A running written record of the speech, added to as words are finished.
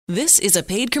This is a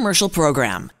paid commercial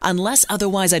program. Unless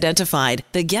otherwise identified,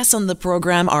 the guests on the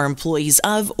program are employees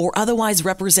of or otherwise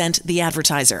represent the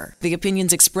advertiser. The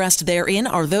opinions expressed therein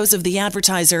are those of the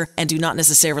advertiser and do not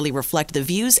necessarily reflect the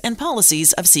views and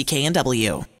policies of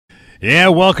CKNW. Yeah,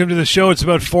 welcome to the show. It's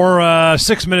about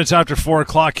 6 minutes after 4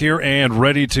 o'clock here and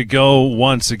ready to go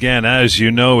once again. As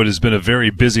you know, it has been a very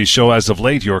busy show as of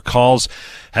late. Your calls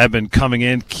have been coming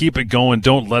in. Keep it going.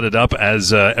 Don't let it up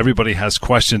as everybody has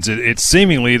questions. It's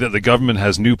seemingly that the government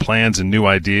has new plans and new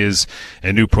ideas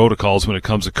and new protocols when it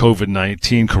comes to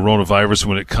COVID-19, coronavirus,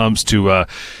 when it comes to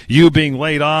you being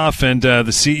laid off and the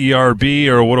CERB,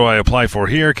 or what do I apply for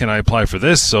here? Can I apply for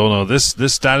this? So, no, this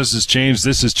status has changed.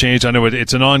 This has changed. I know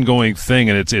it's an ongoing thing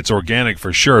and it's organic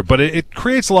for sure, but it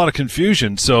creates a lot of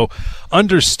confusion. So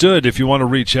understood, if you want to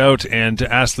reach out and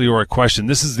to ask Lior a question,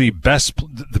 this is the best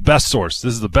source.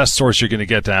 This is the best source you're going to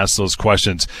get to ask those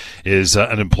questions is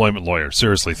an employment lawyer.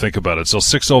 Seriously, think about it. So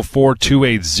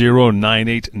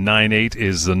 604-280-9898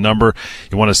 is the number.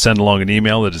 You want to send along an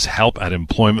email that is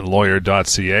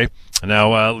help@employmentlawyer.ca.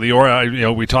 Now,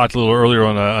 Lior, we talked a little earlier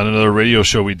on another radio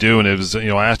show we do, and it was, I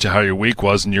asked you how your week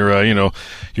was, and you're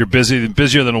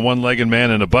busier than a one-legged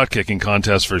man in a butt-kicking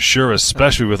contest for sure,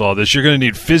 especially with all this. You're going to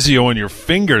need physio in your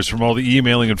fingers from all the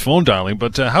emailing and phone dialing,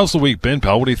 but how's the week been,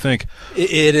 pal? What do you think?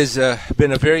 It has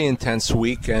been a very intense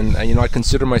week, and, I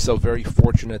consider myself very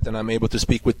fortunate that I'm able to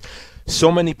speak with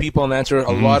so many people and answer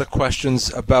a lot of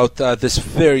questions about this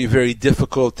very, very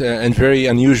difficult and very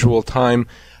unusual time.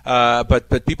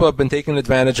 But people have been taking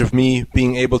advantage of me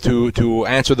being able to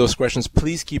answer those questions.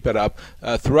 Please keep it up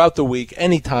throughout the week,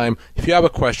 anytime. If you have a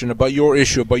question about your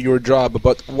issue, about your job,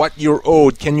 about what you're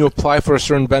owed, can you apply for a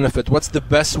certain benefit? What's the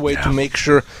best way to make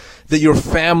sure that your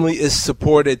family is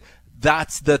supported?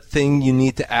 That's the thing you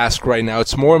need to ask right now.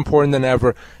 It's more important than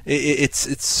ever.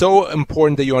 It's so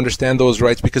important that you understand those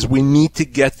rights because we need to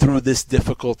get through this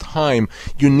difficult time.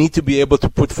 You need to be able to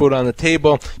put food on the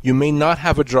table. You may not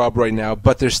have a job right now,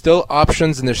 but there's still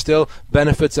options and there's still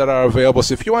benefits that are available.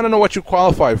 So if you want to know what you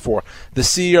qualify for, the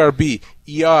CERB,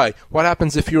 EI, what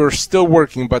happens if you're still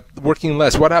working but working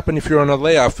less? What happens if you're on a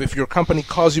layoff, if your company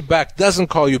calls you back, doesn't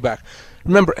call you back?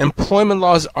 Remember, employment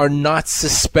laws are not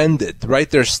suspended, right?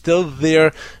 They're still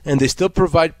there, and they still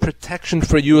provide protection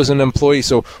for you as an employee.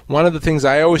 So one of the things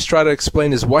I always try to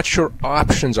explain is what your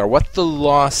options are, what the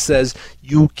law says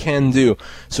you can do.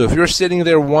 So if you're sitting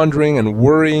there wondering and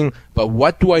worrying, but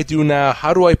what do I do now?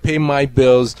 How do I pay my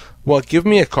bills? Well, give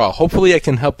me a call. Hopefully I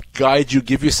can help guide you,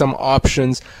 give you some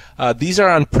options. These are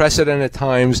unprecedented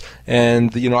times,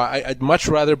 and I'd much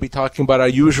rather be talking about our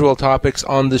usual topics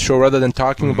on the show rather than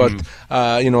talking about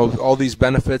all these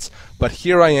benefits. But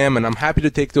here I am, and I'm happy to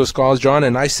take those calls, John.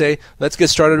 And I say, let's get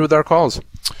started with our calls.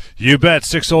 You bet.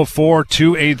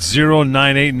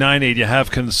 604-280-9898. You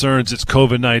have concerns. It's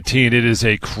COVID-19. It is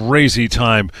a crazy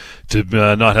time to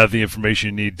not have the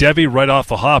information you need. Debbie, right off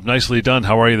the hop, nicely done.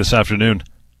 How are you this afternoon?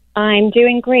 I'm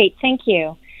doing great. Thank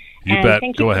you. You bet.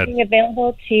 Thank Go you ahead. for being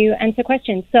available to answer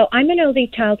questions. So I'm an early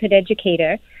childhood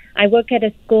educator. I work at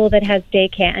a school that has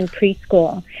daycare and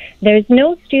preschool. There's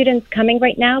no students coming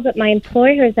right now, but my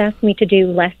employer has asked me to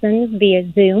do lessons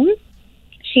via Zoom.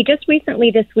 She just recently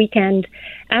this weekend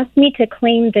asked me to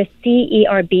claim the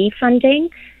CERB funding.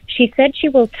 She said she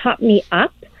will top me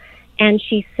up, and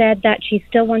she said that she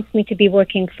still wants me to be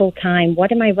working full-time.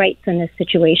 What are my rights in this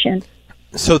situation?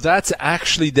 So that's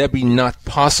actually, Debbie, not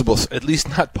possible, at least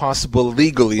not possible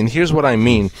legally. And here's what I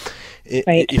mean.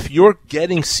 Right. If you're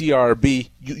getting CRB,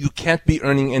 you can't be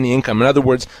earning any income. In other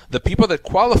words, the people that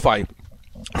qualify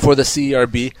for the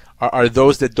CRB are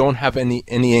those that don't have any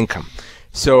income.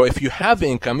 So if you have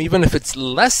income, even if it's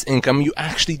less income, you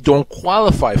actually don't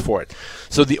qualify for it.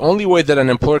 So the only way that an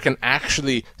employer can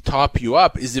actually top you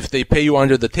up is if they pay you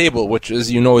under the table, which,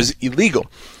 as you know, is illegal.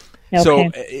 Okay.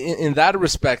 So in that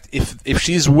respect, if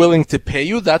she's willing to pay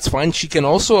you, that's fine. She can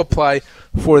also apply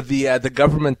for the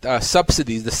government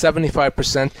subsidies, the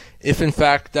 75%, if in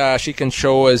fact she can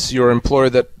show as your employer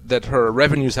that her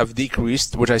revenues have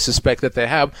decreased, which I suspect that they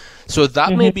have. So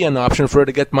that may be an option for her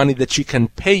to get money that she can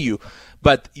pay you.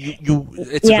 But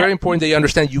it's very important that you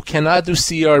understand you cannot do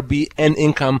CRB and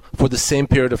income for the same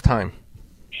period of time.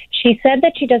 She said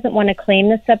that she doesn't want to claim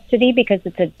the subsidy because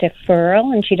it's a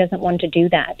deferral, and she doesn't want to do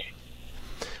that.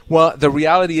 Well, the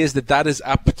reality is that is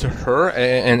up to her,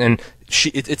 and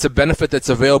it's a benefit that's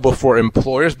available for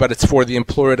employers, but it's for the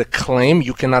employer to claim.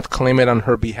 You cannot claim it on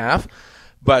her behalf.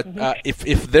 But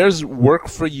if there's work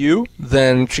for you,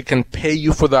 then she can pay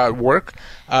you for that work.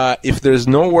 If there's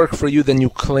no work for you, then you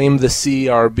claim the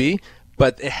CERB.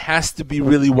 But it has to be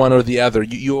really one or the other.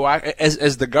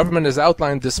 As the government has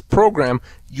outlined this program,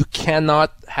 you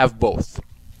cannot have both.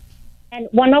 And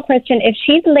one more question. If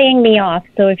she's laying me off,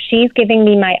 so if she's giving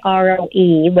me my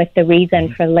ROE with the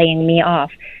reason for laying me off,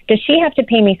 does she have to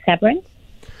pay me severance?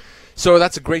 So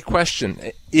that's a great question.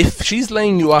 If she's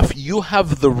laying you off, you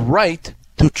have the right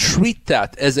to treat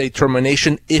that as a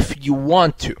termination if you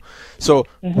want to. So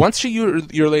once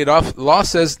you're laid off, law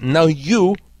says now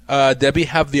you, Debbie,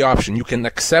 have the option. You can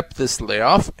accept this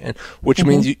layoff, which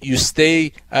means you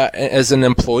stay as an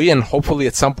employee, and hopefully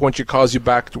at some point she calls you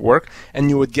back to work, and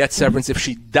you would get severance if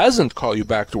she doesn't call you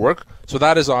back to work. So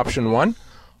that is option one.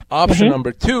 Option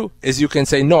number two is you can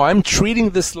say, no, I'm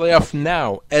treating this layoff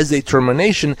now as a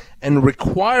termination and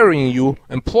requiring you,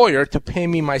 employer, to pay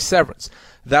me my severance.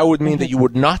 That would mean that you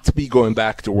would not be going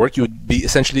back to work. You would be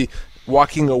essentially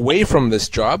walking away from this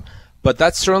job. But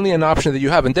that's certainly an option that you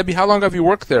have. And Debbie, how long have you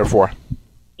worked there for?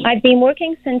 I've been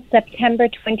working since September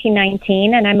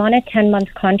 2019, and I'm on a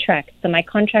 10-month contract. So my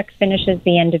contract finishes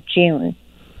the end of June.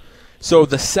 So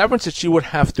the severance that she would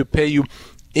have to pay you,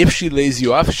 if she lays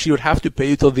you off, she would have to pay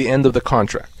you till the end of the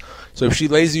contract. So if she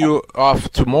lays you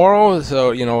off tomorrow,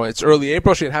 so it's early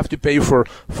April, she'd have to pay you for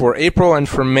April and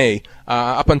for May,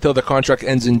 up until the contract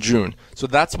ends in June. So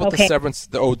that's what the severance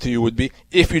owed to you would be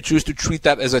if you choose to treat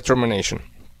that as a termination.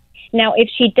 Now, if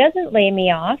she doesn't lay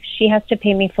me off, she has to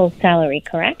pay me full salary,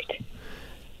 correct?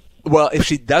 Well, if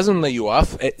she doesn't lay you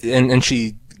off and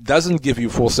she doesn't give you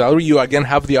full salary, you again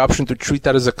have the option to treat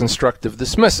that as a constructive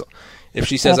dismissal. If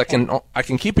she says, I can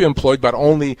keep you employed but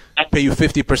only pay you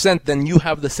 50%, then you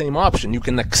have the same option. You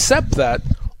can accept that,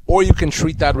 or you can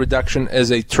treat that reduction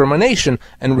as a termination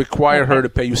and require her to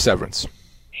pay you severance.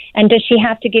 And does she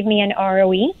have to give me an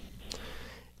ROE?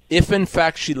 If, in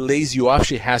fact, she lays you off,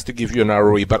 she has to give you an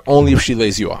ROE, but only if she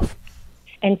lays you off.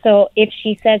 And so if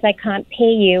she says, I can't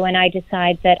pay you, and I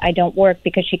decide that I don't work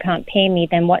because she can't pay me,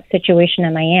 then what situation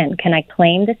am I in? Can I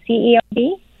claim the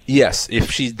CERB? Yes.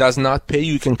 If she does not pay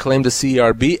you, you can claim the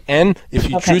CERB. And if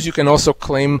you choose, you can also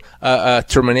claim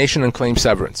termination and claim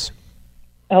severance.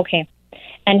 Okay.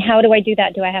 And how do I do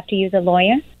that? Do I have to use a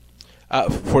lawyer?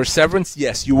 For severance,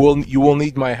 yes, you will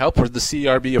need my help. For the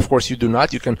CERB, of course, you do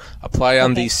not. You can apply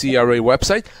on the CRA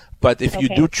website. But if you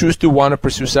do choose to want to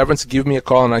pursue severance, give me a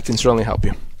call and I can certainly help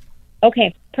you.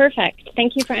 Okay, perfect.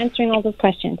 Thank you for answering all those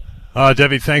questions.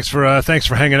 Debbie, thanks for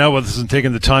hanging out with us and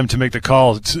taking the time to make the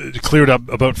call. It's cleared up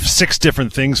about 6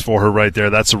 different things for her right there.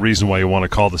 That's the reason why you want to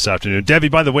call this afternoon. Debbie,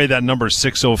 by the way, that number is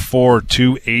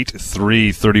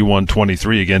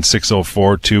 604-283-3123. Again,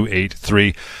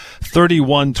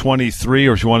 604-283-3123.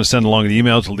 Or if you want to send along an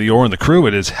email to Lior and the crew,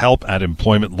 it is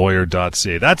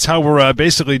help@employmentlawyer.ca. That's how we're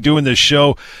basically doing this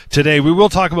show today. We will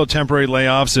talk about temporary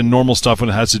layoffs and normal stuff when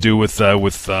it has to do with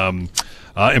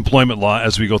employment law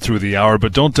as we go through the hour.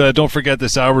 But don't forget,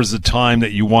 this hour is the time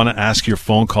that you want to ask your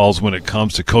phone calls when it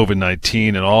comes to COVID-19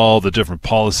 and all the different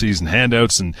policies and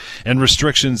handouts and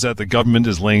restrictions that the government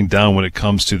is laying down when it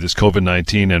comes to this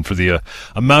COVID-19 and for the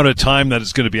amount of time that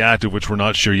it's going to be active, which we're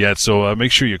not sure yet. So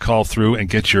make sure you call through and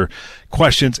get your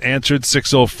questions answered.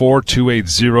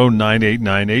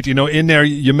 604-280-9898. In there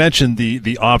you mentioned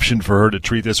the option for her to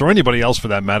treat this, or anybody else for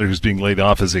that matter who's being laid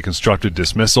off, as a constructive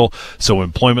dismissal. So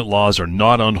employment laws are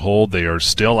not on hold, they are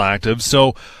still active.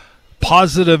 So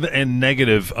positive and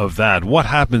negative of that. What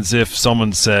happens if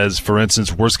someone says, for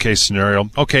instance, worst case scenario,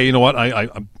 okay, you know what,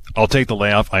 I'll take the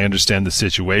layoff, I understand the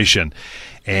situation,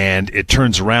 and it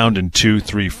turns around in 2,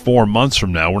 3, 4 months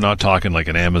from now. We're not talking like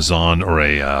an Amazon or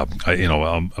a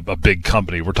big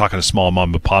company. We're talking a small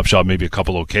mom and pop shop, maybe a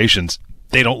couple locations.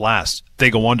 They don't last.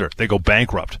 They go under. They go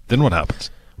bankrupt. Then what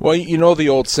happens? Well, you know the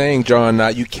old saying, John,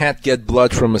 you can't get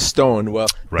blood from a stone. Well,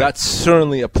 that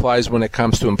certainly applies when it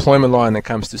comes to employment law and it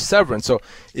comes to severance. So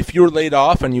if you're laid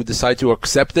off and you decide to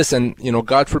accept this and,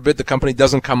 God forbid the company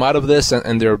doesn't come out of this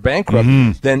and they're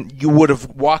bankrupt, then you would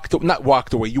have not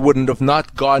walked away. You wouldn't have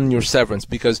not gotten your severance,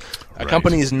 because a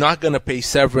company is not going to pay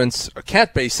severance or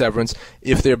can't pay severance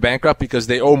if they're bankrupt, because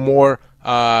they owe more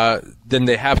than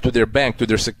they have to their bank, to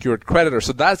their secured creditor.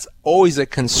 So that's always a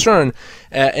concern.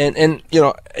 And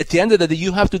at the end of the day,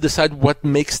 you have to decide what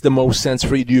makes the most sense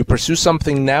for you. Do you pursue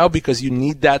something now because you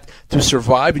need that to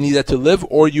survive, you need that to live,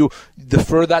 or you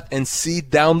defer that and see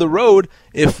down the road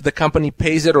if the company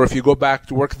pays it or if you go back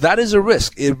to work? That is a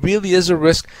risk. It really is a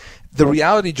risk. The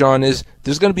reality, John, is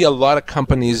there's going to be a lot of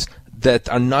companies that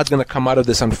are not going to come out of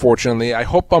this, unfortunately. I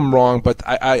hope I'm wrong, but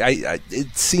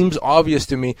it seems obvious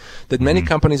to me that many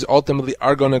companies ultimately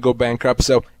are going to go bankrupt.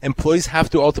 So employees have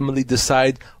to ultimately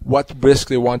decide what risk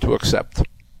they want to accept.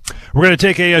 We're going to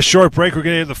take a short break. We're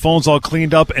going to get the phones all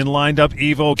cleaned up and lined up.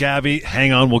 Evo, Gabby,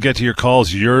 hang on. We'll get to your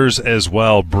calls, yours as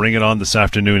well. Bring it on this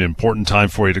afternoon. Important time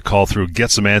for you to call through.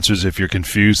 Get some answers if you're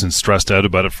confused and stressed out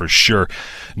about it for sure.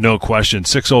 No question.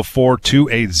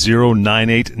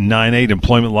 604-280-9898.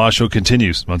 Employment Law Show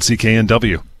continues on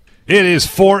CKNW. It is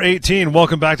 4:18.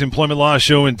 Welcome back to Employment Law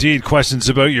Show. Indeed, questions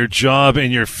about your job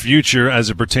and your future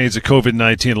as it pertains to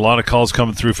COVID-19. A lot of calls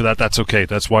coming through for that. That's okay.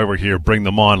 That's why we're here. Bring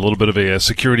them on. A little bit of a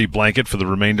security blanket for the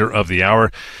remainder of the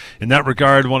hour. In that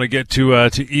regard, I want to get to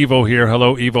Evo here.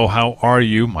 Hello, Evo. How are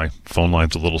you? My phone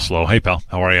line's a little slow. Hey, pal.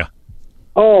 How are you?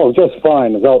 Oh, just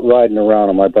fine. I was out riding around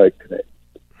on my bike today.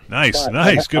 Nice.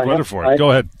 Good weather for it. Go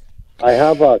ahead. I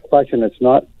have a question. It's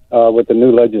not with the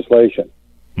new legislation.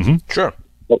 Mm-hmm. Sure.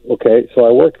 Okay, so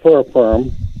I worked for a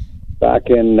firm back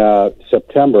in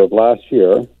September of last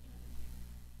year.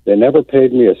 They never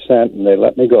paid me a cent, and they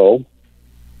let me go.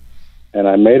 And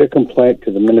I made a complaint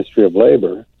to the Ministry of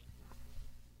Labor.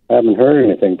 I haven't heard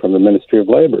anything from the Ministry of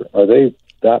Labor. Are they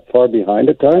that far behind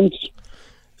at times?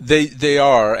 They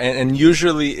are, and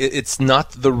usually it's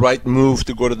not the right move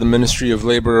to go to the Ministry of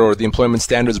Labor or the Employment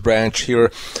Standards Branch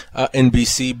here in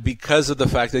BC because of the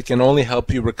fact that it can only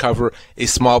help you recover a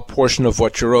small portion of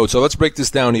what you're owed. So let's break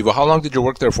this down, Evo. How long did you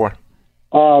work there for? It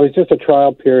was just a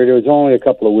trial period. It was only a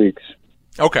couple of weeks.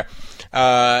 Okay.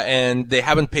 And they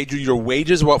haven't paid you your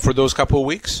wages for those couple of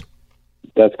weeks?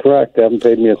 That's correct. They haven't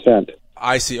paid me a cent.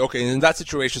 I see. Okay, in that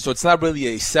situation, so it's not really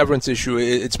a severance issue.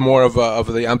 It's more of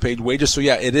the unpaid wages. So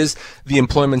yeah, it is the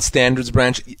Employment Standards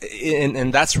Branch,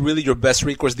 and that's really your best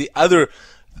recourse. The other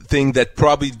thing that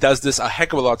probably does this a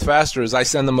heck of a lot faster is I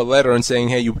send them a letter and saying,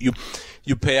 hey,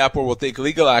 you pay up or we'll take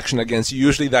legal action against you.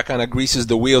 Usually that kind of greases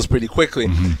the wheels pretty quickly.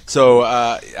 Mm-hmm. So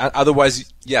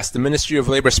otherwise, yes, the Ministry of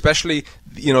Labor, especially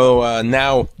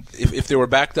now, if they were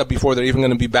backed up before, they're even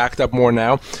going to be backed up more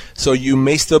now. So you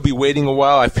may still be waiting a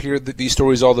while. I've heard these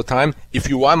stories all the time. If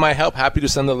you want my help, happy to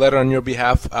send a letter on your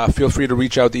behalf. Feel free to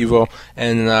reach out to Evo,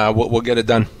 and we'll get it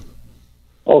done.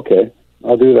 Okay,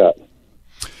 I'll do that.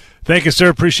 Thank you, sir.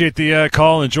 Appreciate the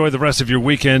call. Enjoy the rest of your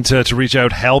weekend. To reach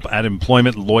out,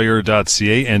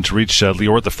 help@employmentlawyer.ca, and to reach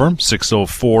Lior at the firm,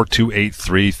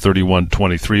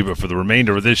 604-283-3123. But for the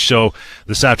remainder of this show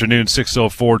this afternoon,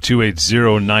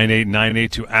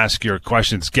 604-280-9898 to ask your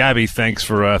questions. Gabby, thanks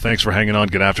for hanging on.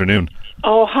 Good afternoon.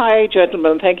 Oh, hi,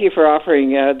 gentlemen. Thank you for offering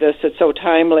this. It's so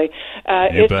timely.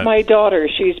 It's bet. My daughter.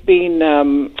 She's been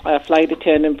a flight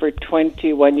attendant for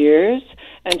 21 years.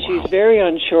 And she's very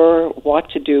unsure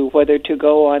what to do, whether to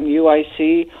go on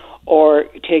UIC or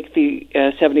take the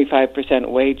 75%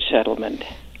 wage settlement.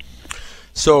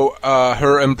 So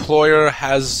her employer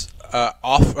has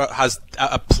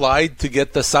applied to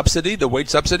get the subsidy, the wage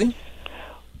subsidy?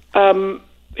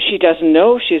 She doesn't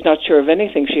know. She's not sure of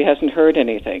anything. She hasn't heard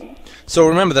anything. So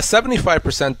remember, the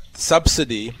 75%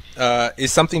 subsidy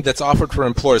is something that's offered for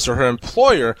employers. So her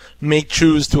employer may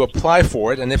choose to apply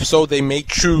for it, and if so, they may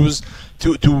choose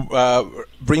to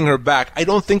bring her back. I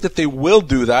don't think that they will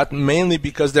do that, mainly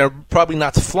because they're probably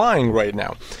not flying right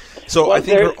now. So I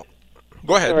think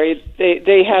go ahead. Sorry,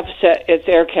 they have said, it's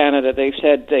Air Canada. They've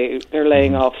said they're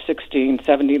laying off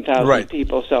 17,000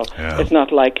 people, so it's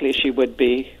not likely she would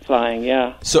be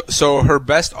flying, So her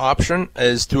best option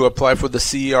is to apply for the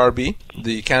CERB,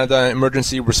 the Canada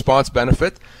Emergency Response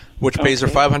Benefit, which pays her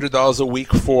 $500 a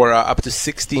week for up to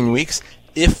 16 weeks.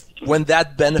 When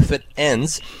that benefit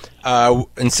ends,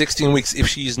 in 16 weeks, if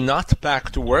she's not back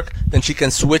to work, then she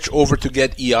can switch over to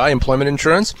get EI, employment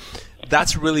insurance.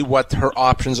 That's really what her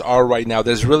options are right now.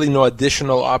 There's really no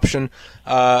additional option,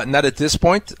 not at this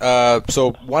point.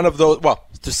 So one of those,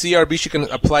 to CRB, she can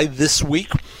apply this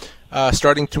week,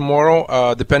 starting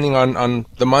tomorrow, depending on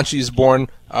the month she's born,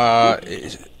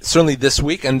 certainly this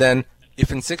week. And then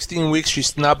if in 16 weeks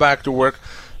she's not back to work,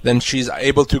 then she's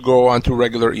able to go on to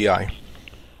regular EI.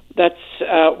 That's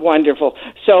wonderful.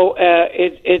 So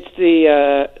it's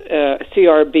the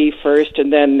CRB first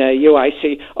and then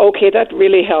UIC. Okay, that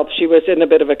really helps. She was in a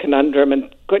bit of a conundrum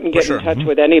and couldn't get in touch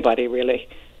with anybody, really.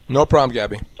 No problem,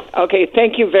 Gabby. Okay,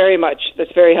 thank you very much.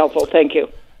 That's very helpful. Thank you.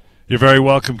 You're very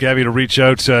welcome, Gabby, to reach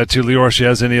out to Lior if she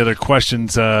has any other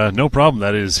questions. No problem.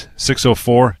 That is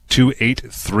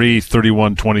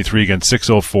 604-283-3123. Again,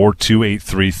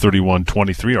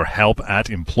 604-283-3123 or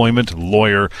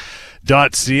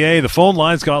help@employmentlawyer.ca. The phone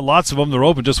line's got lots of them. They're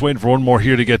open. Just waiting for one more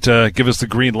here to give us the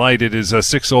green light. It is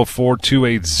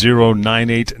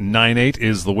 604-280-9898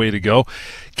 is the way to go.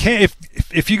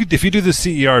 If you do the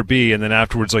CERB and then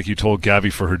afterwards, like you told Gabby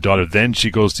for her daughter, then she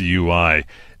goes to UI.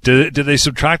 Do they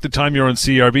subtract the time you're on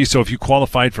CERB? So if you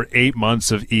qualified for 8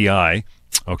 months of EI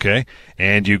Okay,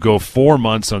 and you go 4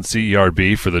 months on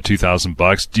CERB for the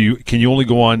 $2,000. Can you only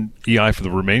go on EI for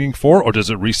the remaining 4, or does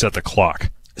it reset the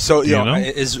clock? So, you know,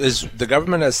 as the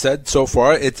government has said so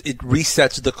far, it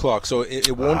resets the clock. So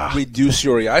it won't reduce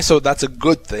your EI. So that's a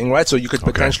good thing, right? So you could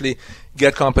potentially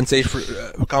get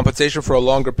compensation for a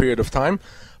longer period of time.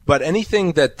 But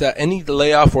anything that, any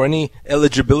layoff or any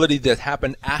eligibility that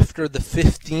happened after the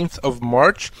 15th of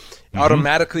March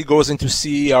automatically goes into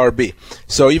CERB.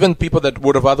 So even people that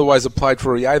would have otherwise applied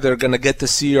for EI, they're going to get the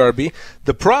CERB.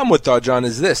 The problem with that, John,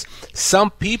 is this.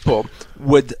 Some people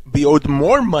would be owed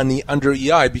more money under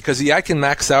EI because EI can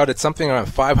max out at something around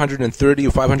 $530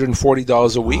 or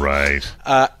 $540 a week. Right.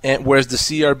 And whereas the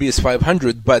CERB is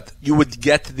 $500, but you would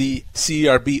get the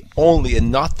CERB only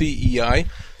and not the EI.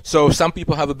 So some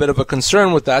people have a bit of a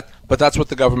concern with that, but that's what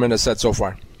the government has said so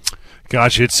far.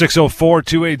 Gotcha. It's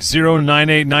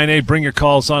 604-280-9898. Bring your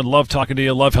calls on. Love talking to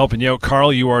you. Love helping you out.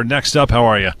 Carl, you are next up. How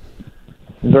are you?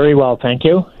 Very well, thank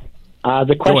you.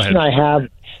 The question I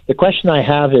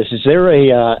have is there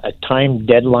a time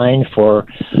deadline for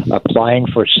applying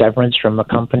for severance from a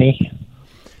company?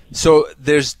 So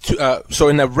there's so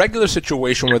in a regular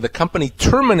situation where the company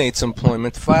terminates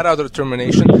employment, flat out of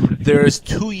termination, there is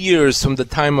 2 years from the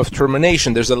time of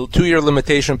termination. There's a 2-year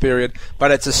limitation period, but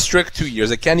it's a strict 2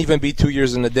 years. It can't even be 2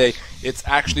 years in a day. It's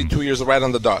actually 2 years right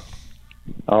on the dot.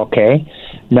 Okay.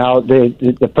 Now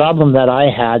the problem that I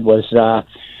had was I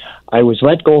was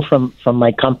let go from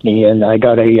my company, and I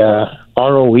got a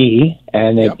ROE,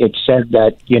 and it said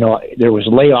that there was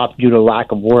layoff due to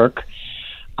lack of work.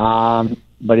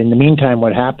 But in the meantime,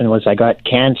 what happened was I got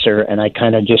cancer, and I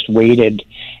kind of just waited,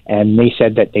 and they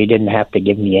said that they didn't have to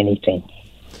give me anything.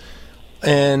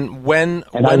 And when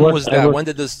was that? When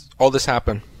did all this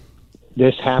happen?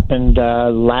 This happened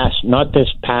not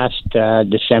this past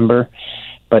December,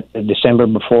 but the December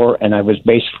before, and I was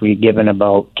basically given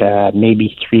about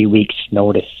maybe 3 weeks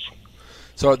notice.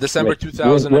 So December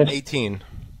 2018.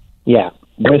 Yeah,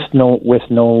 with no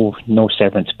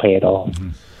severance pay at all.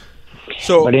 Mm-hmm.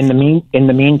 So, but in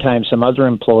the meantime, some other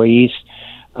employees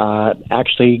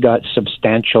actually got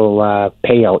substantial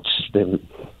payouts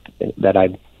that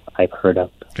I've heard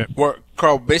of. Okay. Well,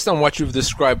 Carl, based on what you've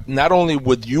described, not only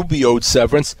would you be owed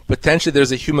severance, potentially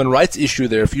there's a human rights issue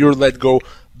there. If you're let go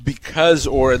because,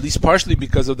 or at least partially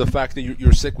because of the fact that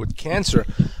you're sick with cancer.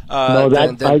 I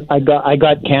got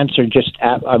cancer.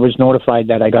 I was notified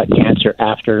that I got cancer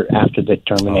after the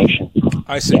termination.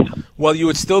 I see. Yeah. Well, you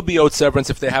would still be owed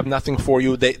severance if they have nothing for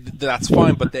you. That's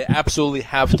fine, but they absolutely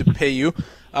have to pay you,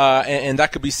 and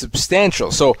that could be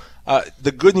substantial. So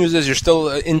the good news is you're still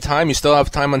in time. You still have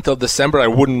time until December. I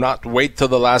would not wait till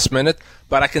the last minute,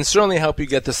 but I can certainly help you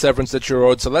get the severance that you're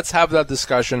owed. So let's have that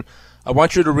discussion. I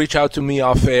want you to reach out to me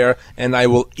off air, and I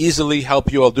will easily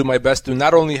help you. I'll do my best to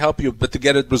not only help you, but to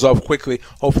get it resolved quickly,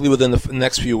 hopefully within the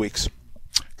next few weeks.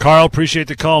 Carl, appreciate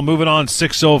the call. Moving on,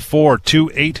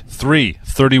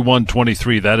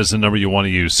 604-283-3123. That is the number you want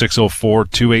to use,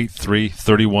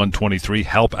 604-283-3123.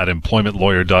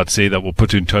 help@employmentlawyer.ca. That will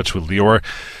put you in touch with Lior.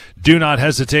 Do not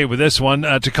hesitate with this one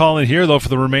to call in here, though, for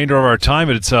the remainder of our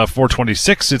time. It's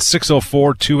 426. It's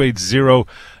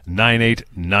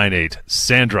 604-280-9898.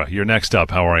 Sandra, you're next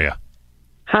up. How are you?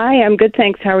 Hi, I'm good,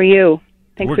 thanks. How are you?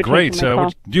 We're great.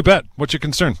 You bet. What's your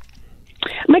concern?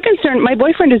 My concern, my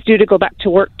boyfriend is due to go back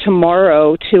to work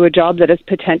tomorrow to a job that is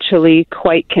potentially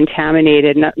quite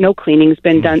contaminated. No cleaning's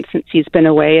been done since he's been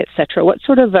away, etc. What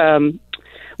sort of,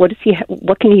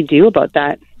 what can he do about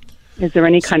that? Is there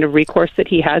any kind of recourse that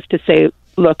he has to say,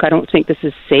 look, I don't think this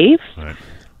is safe? Right.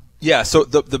 Yeah, so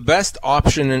the best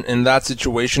option in that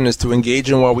situation is to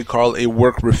engage in what we call a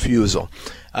work refusal.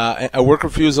 A work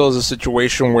refusal is a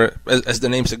situation where, as the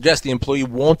name suggests, the employee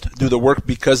won't do the work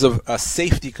because of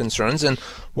safety concerns. And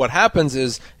what happens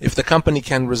is, if the company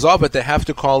can resolve it, they have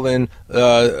to call in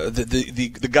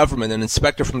the government, an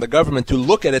inspector from the government, to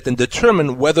look at it and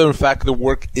determine whether, in fact, the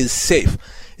work is safe.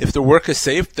 If the work is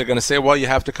safe, they're going to say, well, you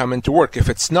have to come into work. If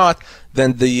it's not,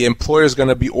 then the employer is going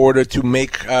to be ordered to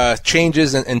make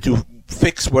changes and to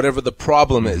fix whatever the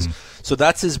problem is. So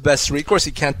that's his best recourse.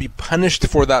 He can't be punished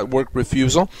for that work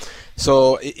refusal.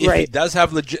 So if he does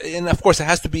have and of course it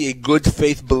has to be a good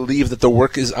faith belief that the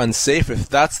work is unsafe. If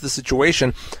that's the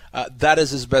situation, that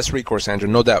is his best recourse, Andrew,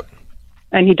 no doubt.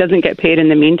 And he doesn't get paid in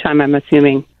the meantime, I'm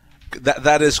assuming.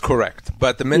 That is correct.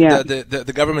 But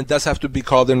the government does have to be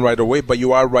called in right away, but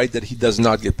you are right that he does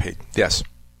not get paid. Yes.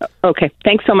 Okay.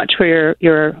 Thanks so much for your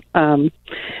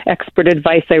expert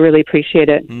advice. I really appreciate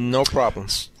it. No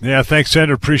problems. Yeah, thanks,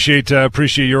 Sandra. Appreciate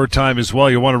your time as well.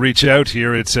 You want to reach out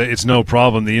here, it's no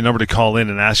problem. The number to call in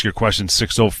and ask your question,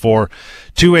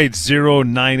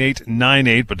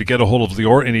 604-280-9898. But to get a hold of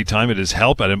Lior anytime, it is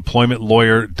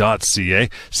help@employmentlawyer.ca,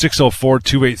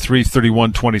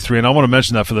 604-283-3123. And I want to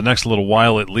mention that for the next little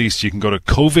while at least, you can go to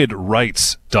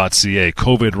covidrights.ca,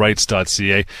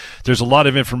 covidrights.ca. There's a lot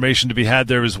of information to be had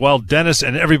there as well. Dennis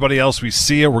and everybody else, we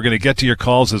see it. We're going to get to your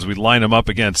calls as we line them up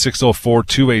again,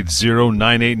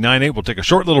 604-280-9898. We'll take a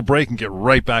short little break and get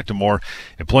right back to more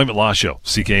Employment Law Show,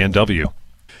 CKNW.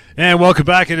 And welcome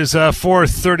back. It is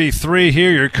 4:33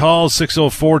 here. Your calls,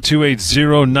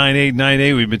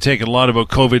 604-280-9898. We've been taking a lot about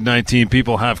COVID-19.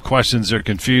 People have questions. They're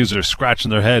confused. They're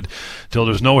scratching their head till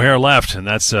there's no hair left. And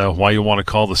that's why you want to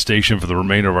call the station for the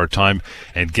remainder of our time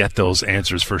and get those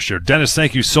answers for sure. Dennis,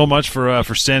 thank you so much for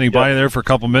standing by there for a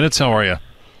couple minutes. How are you?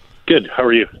 Good. How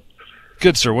are you?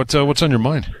 Good, sir. What's on your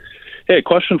mind? Hey,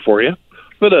 question for you.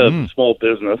 With a small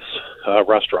business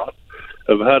restaurant,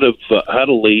 I've had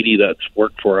a lady that's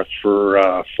worked for us for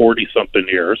 40-something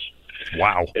years.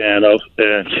 Wow. And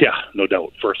yeah, no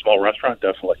doubt. For a small restaurant,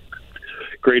 definitely.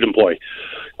 Great employee.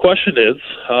 Question is,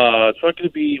 we're not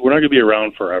going to be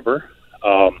around forever.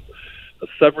 A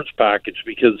severance package,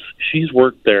 because she's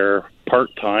worked there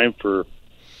part-time for,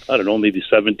 I don't know, maybe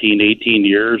 17, 18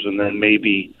 years, and then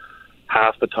maybe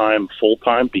half the time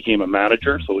full-time, became a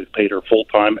manager, so we've paid her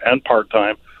full-time and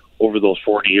part-time over those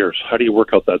 40 years. How do you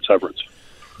work out that severance?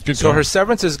 So her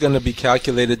severance is going to be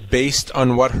calculated based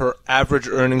on what her average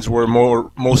earnings were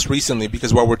most recently,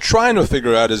 because what we're trying to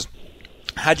figure out is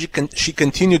had she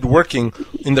continued working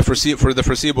for the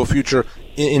foreseeable future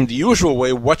in the usual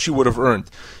way, what she would have earned.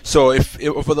 So if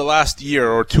for the last year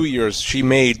or 2 years she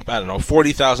made, I don't know,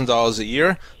 $40,000 a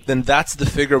year, then that's the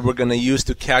figure we're going to use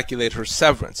to calculate her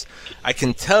severance. I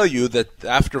can tell you that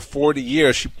after 40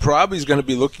 years, she probably is going to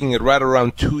be looking at right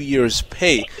around 2 years'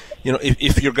 pay. You know,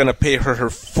 if you're going to pay her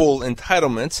full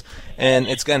entitlements, and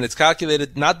it's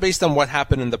calculated not based on what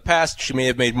happened in the past. She may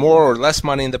have made more or less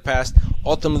money in the past.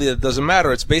 Ultimately, it doesn't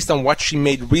matter. It's based on what she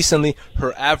made recently,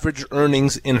 her average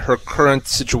earnings in her current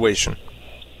situation.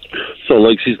 So,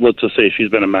 like, let's just say she's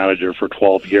been a manager for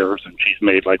 12 years and she's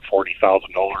made like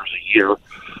 $40,000 a year.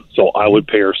 So I would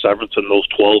pay her severance in those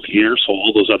 12 years. So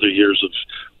all those other years of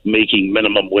making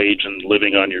minimum wage and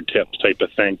living on your tips type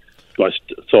of thing.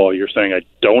 So you're saying I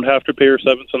don't have to pay her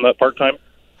severance on that part-time?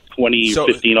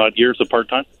 15-odd years of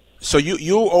part-time? So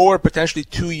you owe her potentially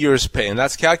 2 years' pay, and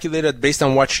that's calculated based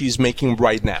on what she's making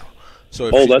right now. So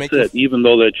if that's it, even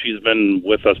though that she's been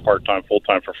with us part-time,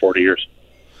 full-time for 40 years.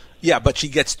 Yeah, but she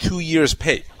gets 2 years'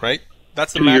 pay, right?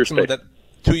 That's the maximum that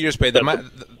 2 years' pay.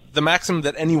 The maximum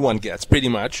that anyone gets, pretty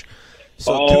much.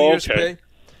 So 2 years' pay.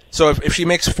 So if she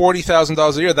makes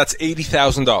 $40,000 a year, that's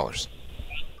 $80,000.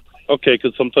 Okay,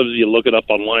 because sometimes you look it up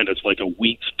online, it's like a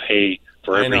week's pay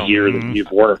for every year that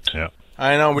you've worked. Yeah.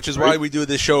 I know, which is why we do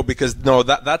this show, because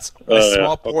that's a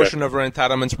small portion of her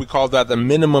entitlements. We call that the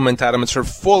minimum entitlements. Her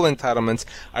full entitlements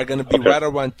are going to be right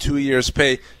around 2 years'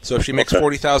 pay. So if she makes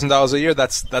 $40,000 a year,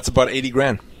 that's about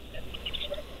 $80,000.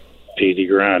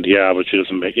 $80,000, yeah, but she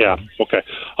doesn't make. Yeah, okay.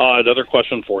 Another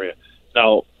question for you.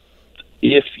 Now,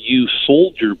 if you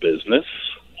sold your business,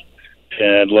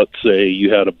 and let's say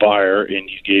you had a buyer and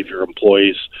you gave your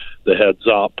employees the heads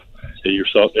up, and you're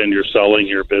selling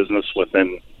your business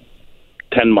within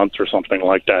 10 months or something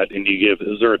like that, and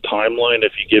is there a timeline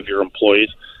if you give your employees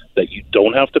that you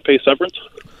don't have to pay severance?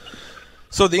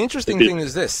 So the interesting thing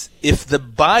is this: if the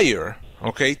buyer,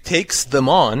 takes them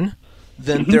on,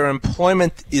 then their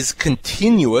employment is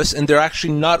continuous and they're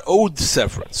actually not owed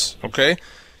severance. Okay,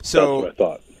 so that's what I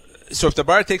thought. So if the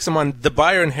buyer takes them on, the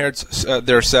buyer inherits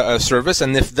their service,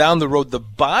 and if down the road the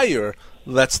buyer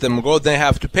lets them go, they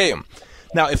have to pay them.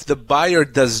 Now, if the buyer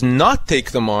does not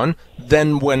take them on,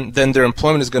 then their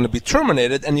employment is going to be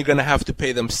terminated, and you're going to have to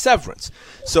pay them severance.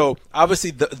 So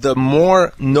obviously, the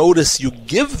more notice you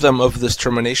give them of this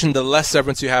termination, the less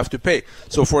severance you have to pay.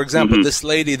 So, for example, this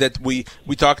lady that we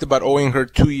talked about owing her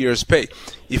 2 years' pay,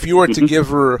 if you were to give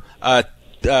her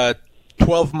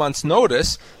 12 months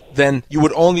notice, then you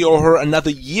would only owe her another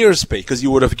year's pay, because you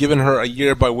would have given her a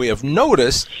year by way of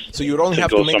notice, so you would only have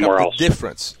to make up the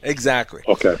difference. Exactly.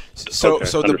 Okay. So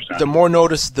the more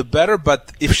notice, the better,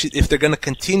 but if they're going to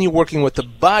continue working with the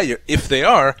buyer, if they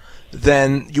are,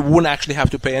 then you wouldn't actually have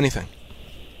to pay anything.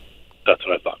 That's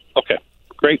what I thought. Okay.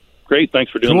 Great.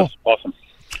 Thanks for doing this. Awesome.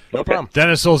 No problem.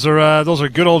 Dennis, those are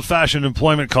good old-fashioned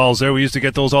employment calls there. We used to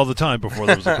get those all the time before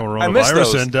there was a coronavirus. I miss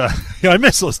those. And I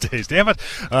miss those days, damn it.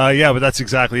 But that's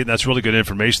exactly it. That's really good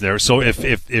information there. So if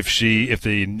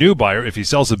the new buyer, if he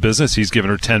sells the business, he's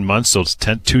given her 10 months, so it's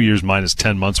 2 years minus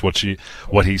 10 months what he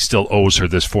still owes her,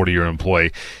 this 40-year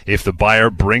employee. If the buyer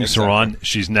brings her on,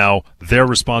 she's now their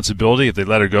responsibility. If they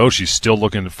let her go, she's still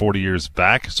looking at 40 years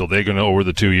back, so they're going to owe her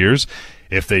the 2 years.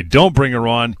 If they don't bring her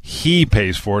on, he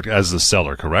pays for it as the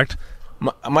seller, correct?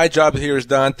 My job here is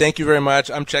done. Thank you very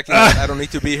much. I'm checking out. I don't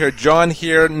need to be here. John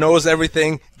here knows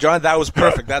everything. John, that was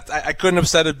perfect. I couldn't have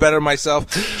said it better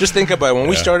myself. Just think about it. When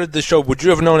we started the show, would you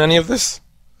have known any of this?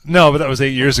 No, but that was 8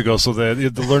 years ago, so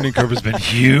the learning curve has been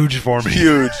huge for me.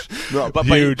 Huge. No, but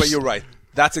you're right.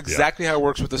 That's exactly how it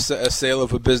works with a sale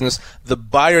of a business. The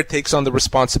buyer takes on the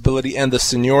responsibility and the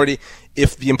seniority.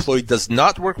 If the employee does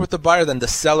not work with the buyer, then the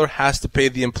seller has to pay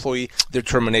the employee their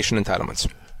termination entitlements.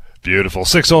 Beautiful.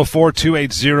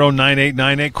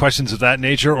 604-280-9898. Questions of that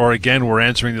nature, or again, we're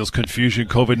answering those confusion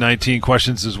COVID-19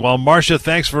 questions as well. Marcia,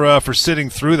 thanks for sitting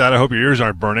through that. I hope your ears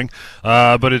aren't burning.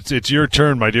 But it's your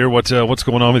turn, my dear. What's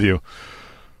going on with you?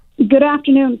 Good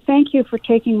afternoon. Thank you for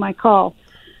taking my call.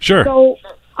 Sure. So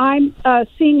I'm a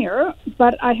senior,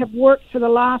 but I have worked for the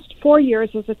last 4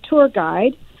 years as a tour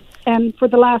guide, and for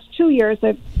the last 2 years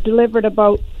I've delivered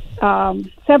about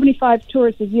 75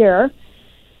 tours a year.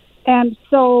 And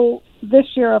so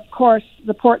this year, of course,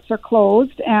 the ports are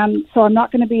closed, and so I'm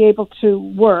not going to be able to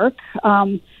work.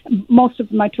 Most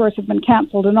of my tours have been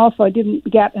canceled, and also I didn't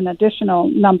get an additional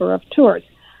number of tours.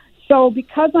 So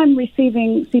because I'm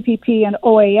receiving CPP and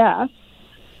OAS,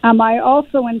 am I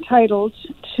also entitled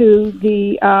to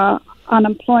the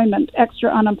extra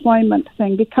unemployment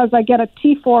thing? Because I get a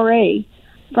T4A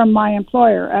from my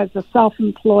employer as a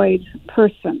self-employed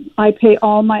person. I pay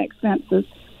all my expenses,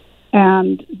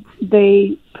 and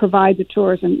they provide the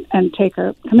tours and take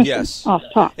a commission off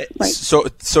top. Right. So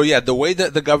the way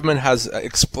that the government has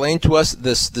explained to us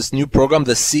this new program,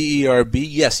 the CERB,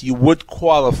 yes, you would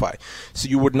qualify. So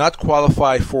you would not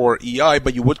qualify for EI,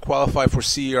 but you would qualify for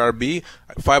CERB,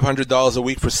 $500 a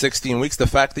week for 16 weeks. The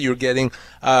fact that you're getting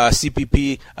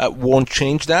CPP won't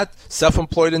change that.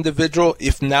 Self-employed individual,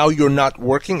 if now you're not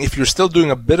working, if you're still doing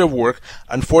a bit of work,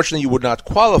 unfortunately you would not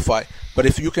qualify. But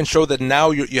if you can show that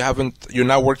now you're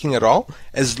not working at all,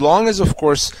 as long as, of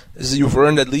course, as you've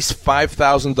earned at least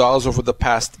 $5,000 over the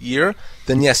past year,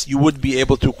 then yes, you would be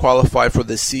able to qualify for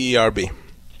the CERB.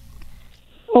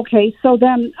 Okay, so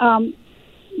then, I've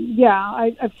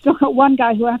still got one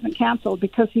guy who hasn't canceled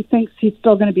because he thinks he's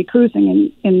still going to be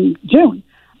cruising in June.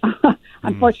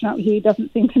 Unfortunately, he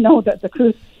doesn't seem to know that the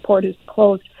cruise port is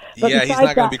closed. But he's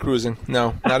not going to be cruising.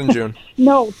 No, not in June.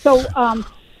 No, so...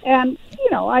 And,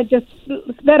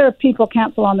 it's better if people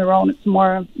cancel on their own. It's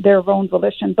more of their own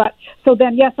volition. But so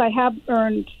then, yes, I have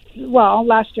earned,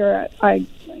 last year, at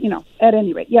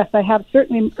any rate, yes, I have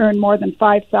certainly earned more than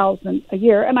 $5,000 a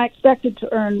year. And I expected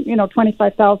to earn,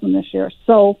 $25,000 this year.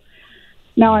 So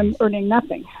now I'm earning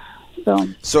nothing.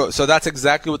 So that's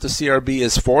exactly what the CRB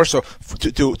is for. So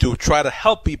to try to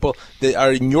help people that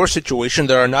are in your situation,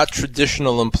 that are not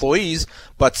traditional employees,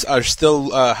 but are still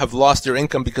have lost their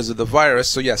income because of the virus.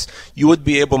 So yes, you would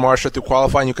be able, Marcia, to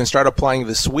qualify, and you can start applying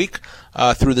this week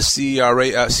through the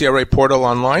CRA portal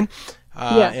online.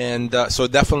 And so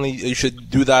definitely you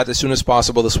should do that as soon as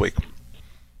possible this week.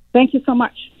 Thank you so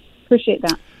much. Appreciate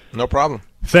that. No problem.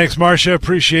 Thanks, Marcia.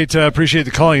 Appreciate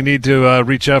the call. You need to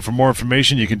reach out for more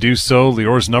information. You can do so.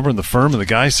 Lior's number and the firm and the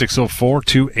guy,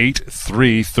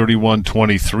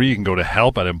 604-283-3123. You can go to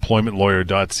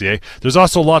help@employmentlawyer.ca. There's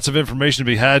also lots of information to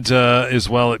be had as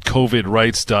well at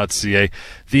covidrights.ca.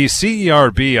 The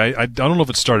CERB, I don't know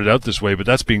if it started out this way, but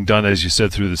that's being done, as you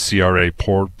said, through the CRA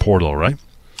portal, right?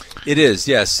 It is,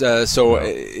 yes. So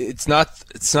it's not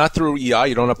through EI.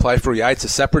 You don't apply for EI. It's a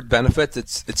separate benefit.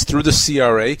 It's through the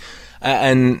CRA.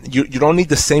 And you don't need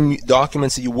the same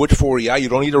documents that you would for EI. You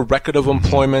don't need a record of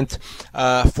employment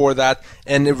for that.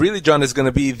 And it really, John, is going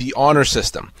to be the honor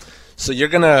system. So you're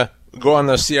going to go on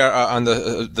the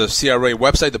CRA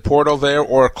website, the portal there,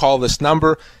 or call this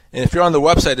number. And if you're on the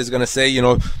website, it's going to say,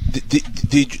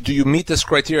 do you meet this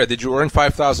criteria? Did you earn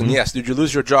 $5,000? Yes. Did you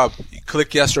lose your job? You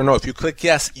click yes or no. If you click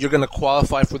yes, you're going to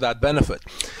qualify for that benefit.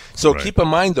 So keep in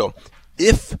mind, though,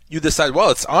 if you decide,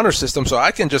 it's honor system, so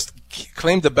I can just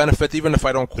claim the benefit even if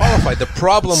I don't qualify. The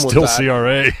problem with that... Still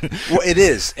CRA. It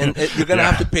is. And you're going to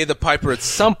have to pay the piper at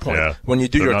some point when you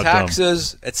do your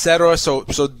taxes, etc. So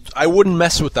I wouldn't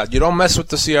mess with that. You don't mess with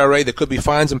the CRA. There could be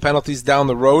fines and penalties down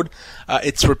the road.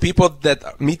 It's for people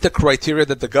that meet the criteria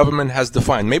that the government has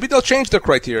defined. Maybe they'll change the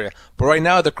criteria. But right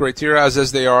now, the criteria is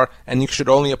as they are, and you should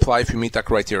only apply if you meet that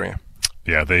criteria.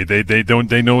 Yeah,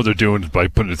 they know what they're doing by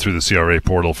putting it through the CRA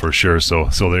portal for sure. So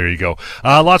there you go.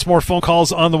 Lots more phone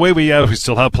calls on the way. We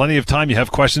still have plenty of time. You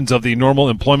have questions of the normal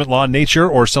employment law nature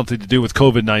or something to do with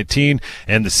COVID-19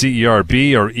 and the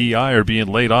CERB or EI or being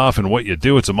laid off and what you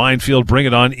do. It's a minefield. Bring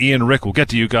it on. Ian, Rick, we'll get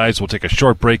to you guys. We'll take a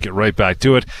short break, get right back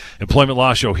to it. Employment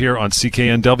Law Show here on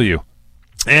CKNW.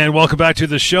 And welcome back to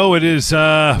the show. It is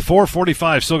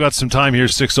 4:45. Still got some time here.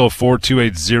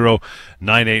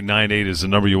 604-280-9898 is the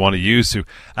number you want to use to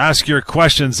ask your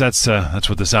questions. That's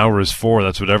what this hour is for.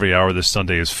 That's what every hour this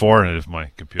Sunday is for. And if my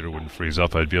computer wouldn't freeze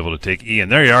up, I'd be able to take Ian.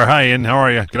 There you are. Hi, Ian. How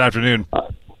are you? Good afternoon.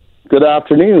 Good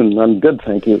afternoon. I'm good,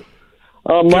 thank you.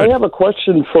 I have a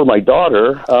question for my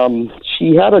daughter.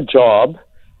 She had a job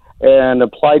and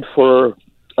applied for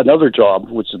another job,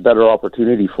 which is a better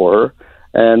opportunity for her.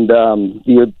 And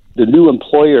the new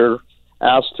employer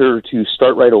asked her to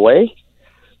start right away.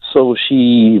 So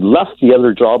she left the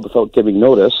other job without giving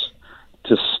notice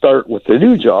to start with the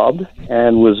new job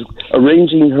and was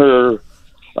arranging her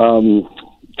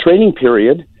training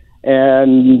period.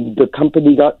 And the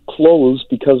company got closed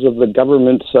because of the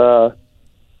government's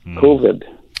COVID.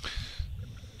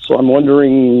 So I'm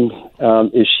wondering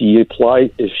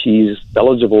if she's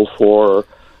eligible for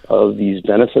these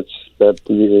benefits that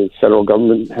the federal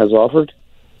government has offered?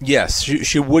 Yes,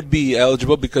 she would be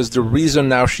eligible because the reason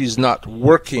now she's not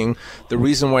working, the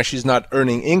reason why she's not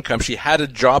earning income, she had a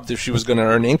job that she was going to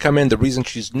earn income in. The reason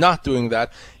she's not doing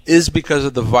that is because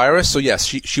of the virus. So yes,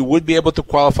 she would be able to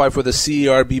qualify for the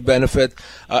CERB benefit.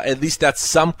 At least that's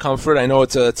some comfort. I know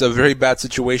it's a very bad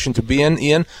situation to be in,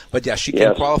 Ian, but yeah, she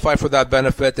can qualify for that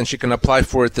benefit and she can apply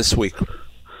for it this week.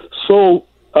 So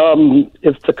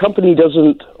if the company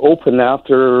doesn't open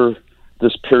after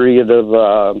this period of,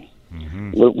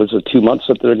 what was it, 2 months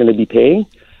that they're going to be paying,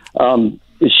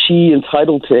 is she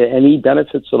entitled to any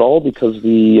benefits at all because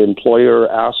the employer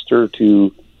asked her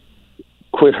to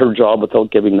quit her job without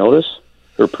giving notice,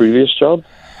 her previous job?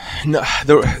 No,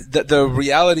 the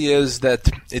reality is that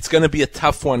it's going to be a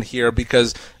tough one here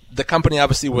because the company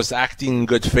obviously was acting in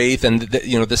good faith, and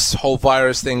this whole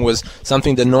virus thing was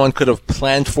something that no one could have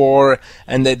planned for,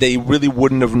 and that they really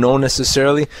wouldn't have known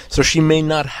necessarily. So she may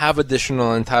not have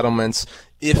additional entitlements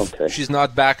if she's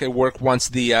not back at work once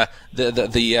the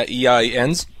EI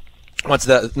ends. Once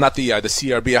not the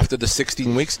CRB after the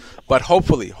 16 weeks, but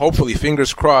hopefully,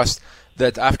 fingers crossed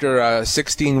that after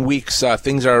 16 weeks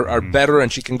things are better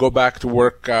and she can go back to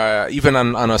work even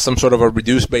on some sort of a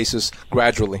reduced basis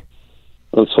gradually.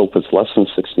 Let's hope it's less than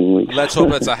 16 weeks. Let's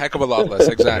hope it's a heck of a lot less.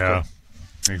 Exactly. Yeah,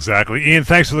 exactly. Ian,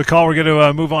 thanks for the call. We're going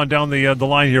to move on down the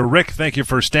line here. Rick, thank you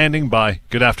for standing by.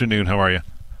 Good afternoon. How are you?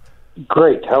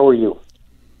 Great. How are you?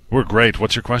 We're great.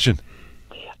 What's your question?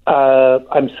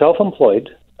 I'm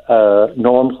self-employed,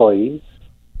 no employees.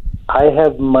 I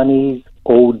have money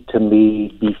owed to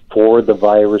me before the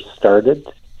virus started.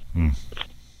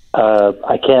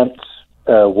 I can't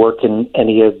work in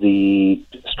any of the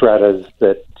stratas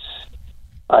that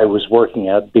I was working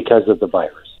at because of the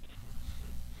virus.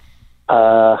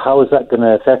 How is that going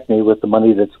to affect me with the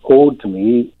money that's owed to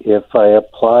me if I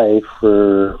apply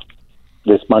for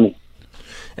this money?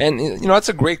 And, that's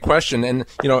a great question. And,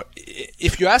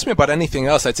 if you ask me about anything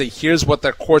else, I'd say here's what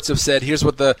the courts have said. Here's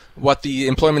what the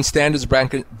Employment Standards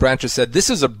Branch has said. This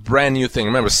is a brand new thing.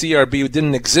 Remember, CRB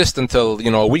didn't exist until,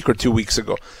 a week or 2 weeks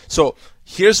ago. So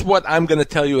here's what I'm going to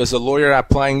tell you as a lawyer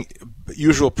applying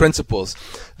usual principles.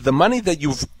 The money that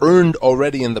you've earned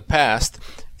already in the past,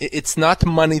 it's not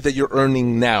money that you're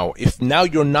earning now. If now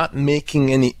you're not making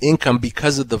any income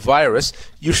because of the virus,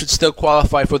 you should still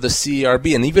qualify for the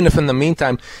CERB. And even if in the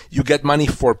meantime you get money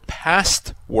for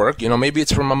past work, maybe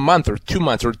it's from a month or 2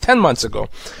 months or 10 months ago,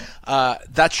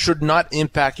 that should not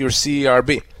impact your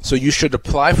CERB. So you should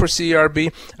apply for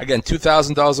CERB. Again,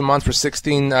 $2,000 a month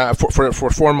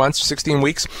for 4 months, 16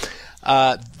 weeks.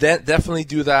 Then definitely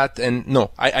do that. And no,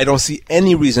 I don't see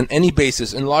any reason, any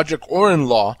basis in logic or in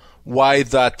law why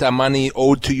that money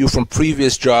owed to you from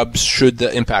previous jobs should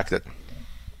impact it.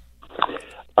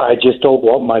 I just don't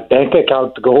want my bank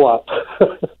account to go up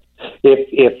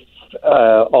if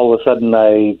all of a sudden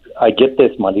I get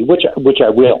this money, which I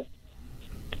will.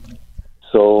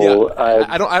 So yeah,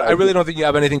 I really don't think you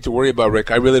have anything to worry about, Rick.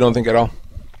 I really don't think at all.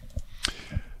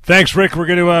 Thanks, Rick. We're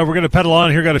going to pedal on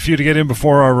here. Got a few to get in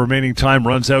before our remaining time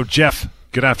runs out. Jeff,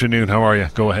 good afternoon. How are you?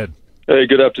 Go ahead. Hey,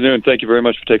 good afternoon. Thank you very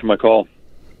much for taking my call.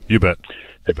 You bet.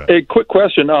 A quick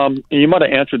question. You might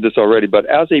have answered this already, but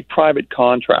as a private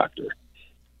contractor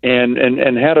and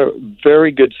had a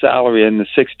very good salary in the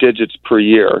 6 digits per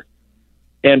year,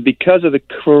 and because of the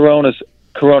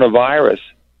coronavirus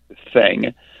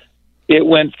thing, it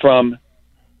went from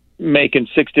making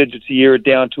 6 digits a year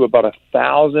down to about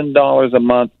 $1,000 a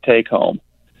month take home.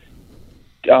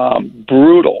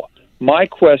 Brutal. My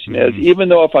question is, even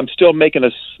though if I'm still making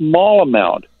a small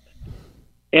amount,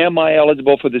 am I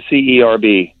eligible for the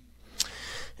CERB?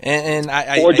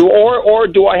 Or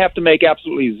do I have to make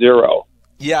absolutely zero?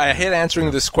 Yeah, I hate answering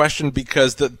this question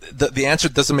because the answer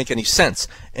doesn't make any sense.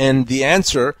 And the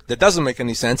answer that doesn't make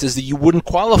any sense is that you wouldn't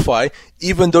qualify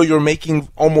even though you're making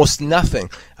almost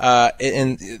nothing.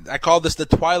 And I call this the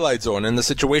twilight zone. In the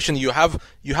situation you have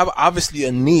obviously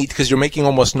a need because you're making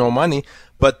almost no money,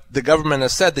 but the government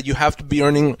has said that you have to be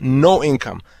earning no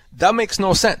income. That makes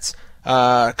no sense.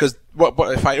 Because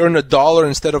if I earn $1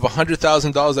 instead of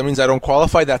 $100,000, that means I don't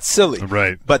qualify. That's silly.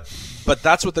 Right. But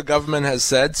that's what the government has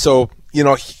said. So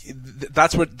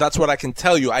that's what I can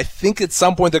tell you. I think at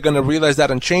some point they're going to realize that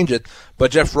and change it.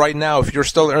 But Jeff, right now, if you're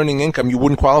still earning income, you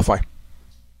wouldn't qualify.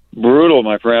 Brutal,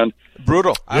 my friend.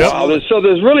 Brutal. So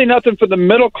there's really nothing for the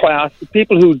middle class, the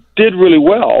people who did really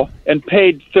well and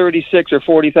paid $36,000 or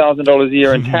 $40,000 a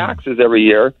year in taxes every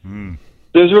year.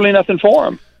 There's really nothing for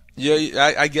them.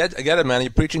 Yeah, I get it, man.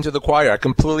 You're preaching to the choir. I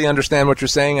completely understand what you're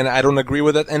saying, and I don't agree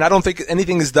with it. And I don't think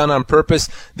anything is done on purpose.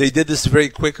 They did this very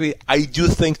quickly. I do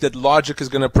think that logic is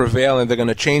going to prevail, and they're going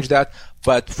to change that.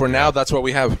 But for now, that's what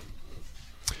we have.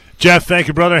 Jeff, thank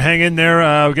you, brother. Hang in there.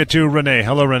 We'll get to Renee.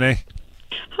 Hello, Renee.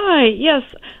 Hi. Yes,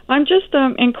 I'm just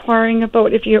inquiring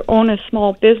about if you own a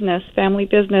small business, family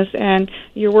business, and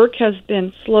your work has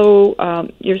been slow.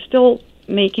 You're still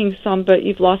making some, but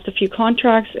you've lost a few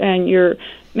contracts, and you're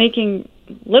making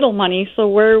little money. So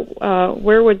where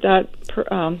would that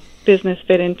business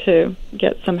fit in to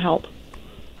get some help?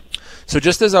 So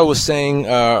just as I was saying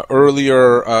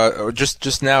earlier, or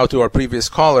just now to our previous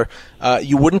caller,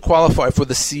 you wouldn't qualify for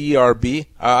the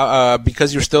CERB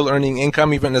because you're still earning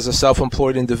income even as a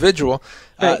self-employed individual.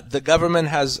 Right. The government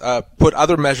has put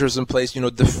other measures in place,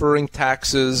 deferring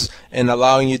taxes and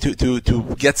allowing you to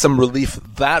get some relief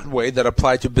that way that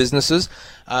apply to businesses.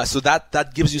 So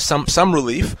that gives you some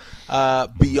relief.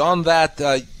 Beyond that,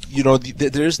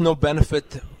 there is no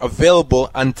benefit available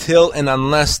until and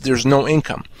unless there's no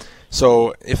income.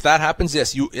 So if that happens,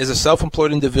 yes, you as a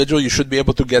self-employed individual, you should be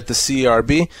able to get the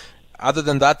CERB. Other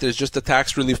than that, there's just the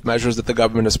tax relief measures that the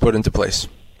government has put into place.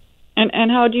 And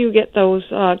how do you get those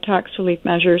tax relief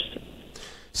measures?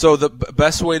 So the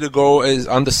best way to go is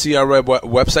on the CRA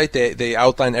website. They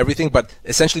outline everything, but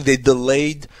essentially they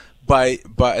delayed by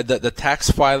the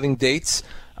tax filing dates.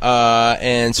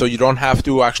 And so you don't have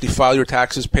to actually file your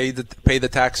taxes, pay the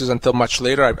taxes until much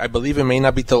later. I believe it may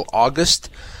not be till August.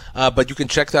 But you can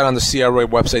check that on the CRA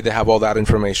website. They have all that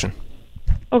information.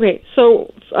 Okay,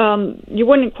 so you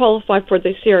wouldn't qualify for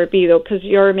the CRB, though, because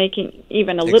you're making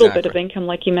even a little bit of income,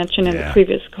 like you mentioned in the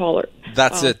previous caller.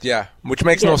 That's it, yeah, which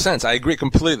makes no sense. I agree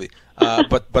completely,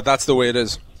 but that's the way it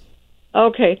is.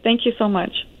 Okay, thank you so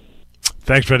much.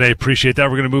 Thanks, Renee. Appreciate that.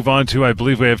 We're going to move on to, I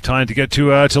believe we have time to get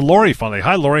to Lori finally.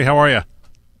 Hi, Lori. How are you?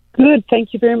 Good.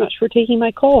 Thank you very much for taking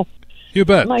my call. You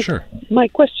bet, sure. My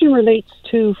question relates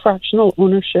to fractional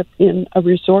ownership in a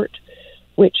resort,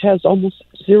 which has almost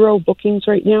zero bookings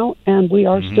right now, and we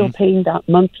are still paying that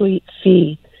monthly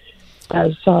fee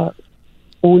as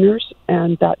owners,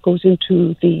 and that goes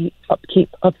into the upkeep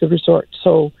of the resort.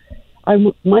 So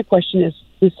my question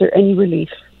is there any relief?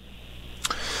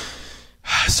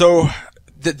 So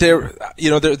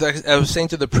I was saying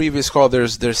to the previous call,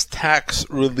 there's tax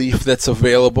relief that's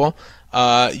available.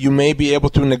 You may be able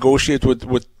to negotiate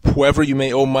with whoever you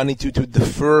may owe money to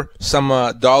defer some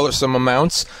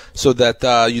amounts so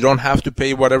that you don't have to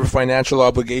pay whatever financial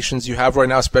obligations you have right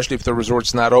now, especially if the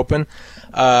resort's not open.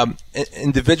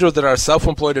 Individuals that are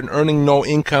self-employed and earning no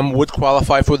income would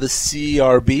qualify for the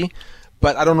CERB,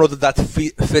 but I don't know that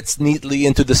fits neatly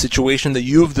into the situation that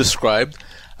you've described.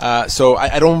 So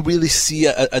I don't really see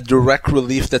a direct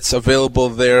relief that's available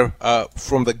there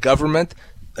from the government.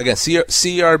 Again,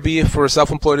 CERB for a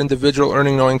self-employed individual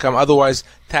earning no income. Otherwise,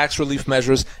 tax relief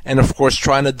measures, and of course,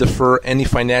 trying to defer any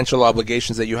financial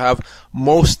obligations that you have.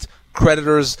 Most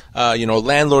creditors,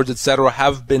 landlords, etc.,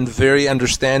 have been very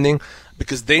understanding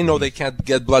because they know they can't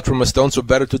get blood from a stone. So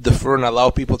better to defer and allow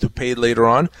people to pay later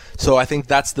on. So I think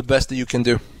that's the best that you can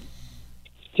do.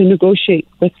 To negotiate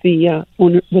with the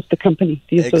owner, with the company,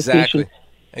 the association.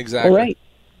 Exactly. All right,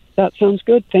 that sounds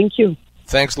good. Thank you.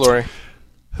 Thanks, Lori.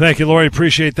 Thank you, Lori.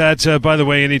 Appreciate that. By the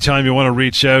way, anytime you want to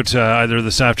reach out, either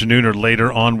this afternoon or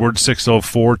later onward,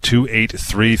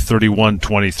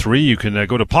 604-283-3123. You can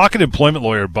go to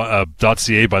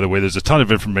pocketemploymentlawyer.ca. By the way, there's a ton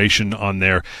of information on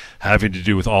there having to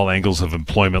do with all angles of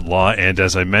employment law. And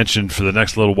as I mentioned, for the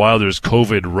next little while, there's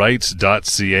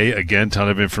covidrights.ca. Again, ton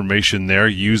of information there.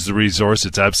 Use the resource.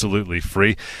 It's absolutely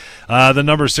free. The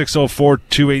number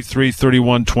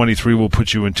 604-283-3123 will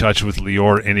put you in touch with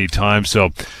Lior anytime.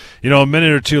 So, a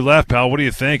minute or two left, pal. What do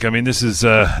you think? I mean, this is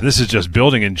just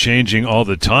building and changing all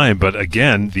the time. But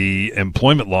again, the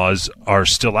employment laws are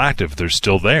still active. They're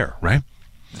still there, right?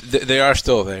 They are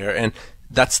still there. And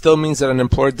that still means that an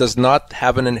employer does not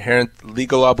have an inherent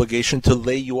legal obligation to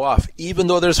lay you off, even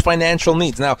though there's financial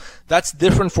needs. Now, that's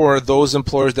different for those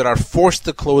employers that are forced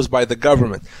to close by the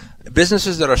government.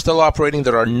 Businesses that are still operating,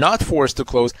 that are not forced to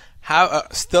close,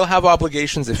 still have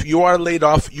obligations. If you are laid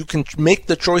off, you can make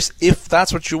the choice, if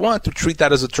that's what you want, to treat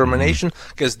that as a termination,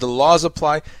 because the laws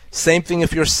apply. Same thing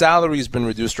if your salary has been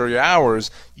reduced or your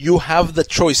hours. You have the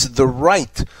choice, the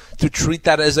right to treat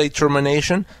that as a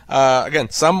termination. Again,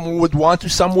 some would want to,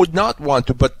 some would not want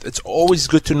to, but it's always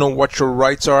good to know what your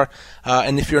rights are.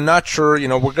 And if you're not sure,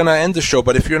 we're going to end the show,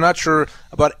 but if you're not sure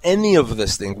about any of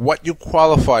this thing, what you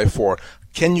qualify for,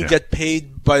 can you get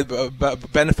paid by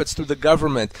benefits through the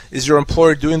government? Is your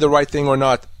employer doing the right thing or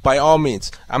not? By all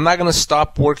means. I'm not going to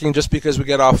stop working just because we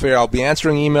get off air. I'll be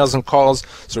answering emails and calls.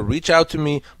 So reach out to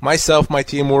me. Myself, my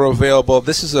team, we're available.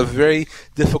 This is a very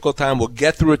difficult time. We'll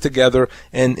get through it together.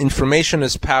 And information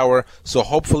is power. So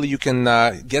hopefully you can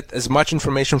get as much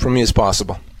information from me as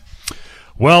possible.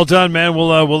 Well done, man.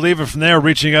 We'll leave it from there.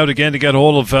 Reaching out again to get a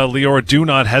hold of Lior. Do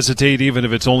not hesitate, even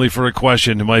if it's only for a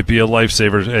question. It might be a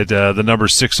lifesaver. At the number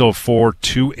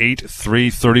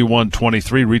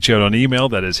 604-283-3123. Reach out on email.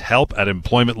 That is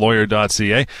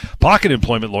help@employmentlawyer.ca.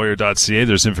 Pocketemploymentlawyer.ca.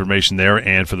 There's information there.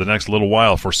 And for the next little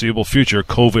while, foreseeable future,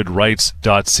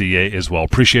 covidrights.ca as well.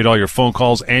 Appreciate all your phone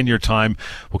calls and your time.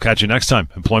 We'll catch you next time.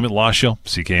 Employment Law Show,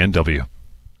 CKNW.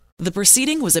 The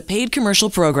proceeding was a paid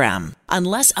commercial program.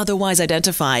 Unless otherwise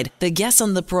identified, the guests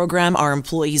on the program are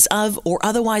employees of or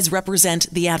otherwise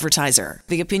represent the advertiser.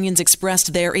 The opinions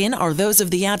expressed therein are those of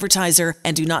the advertiser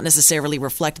and do not necessarily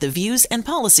reflect the views and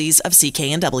policies of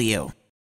CKNW.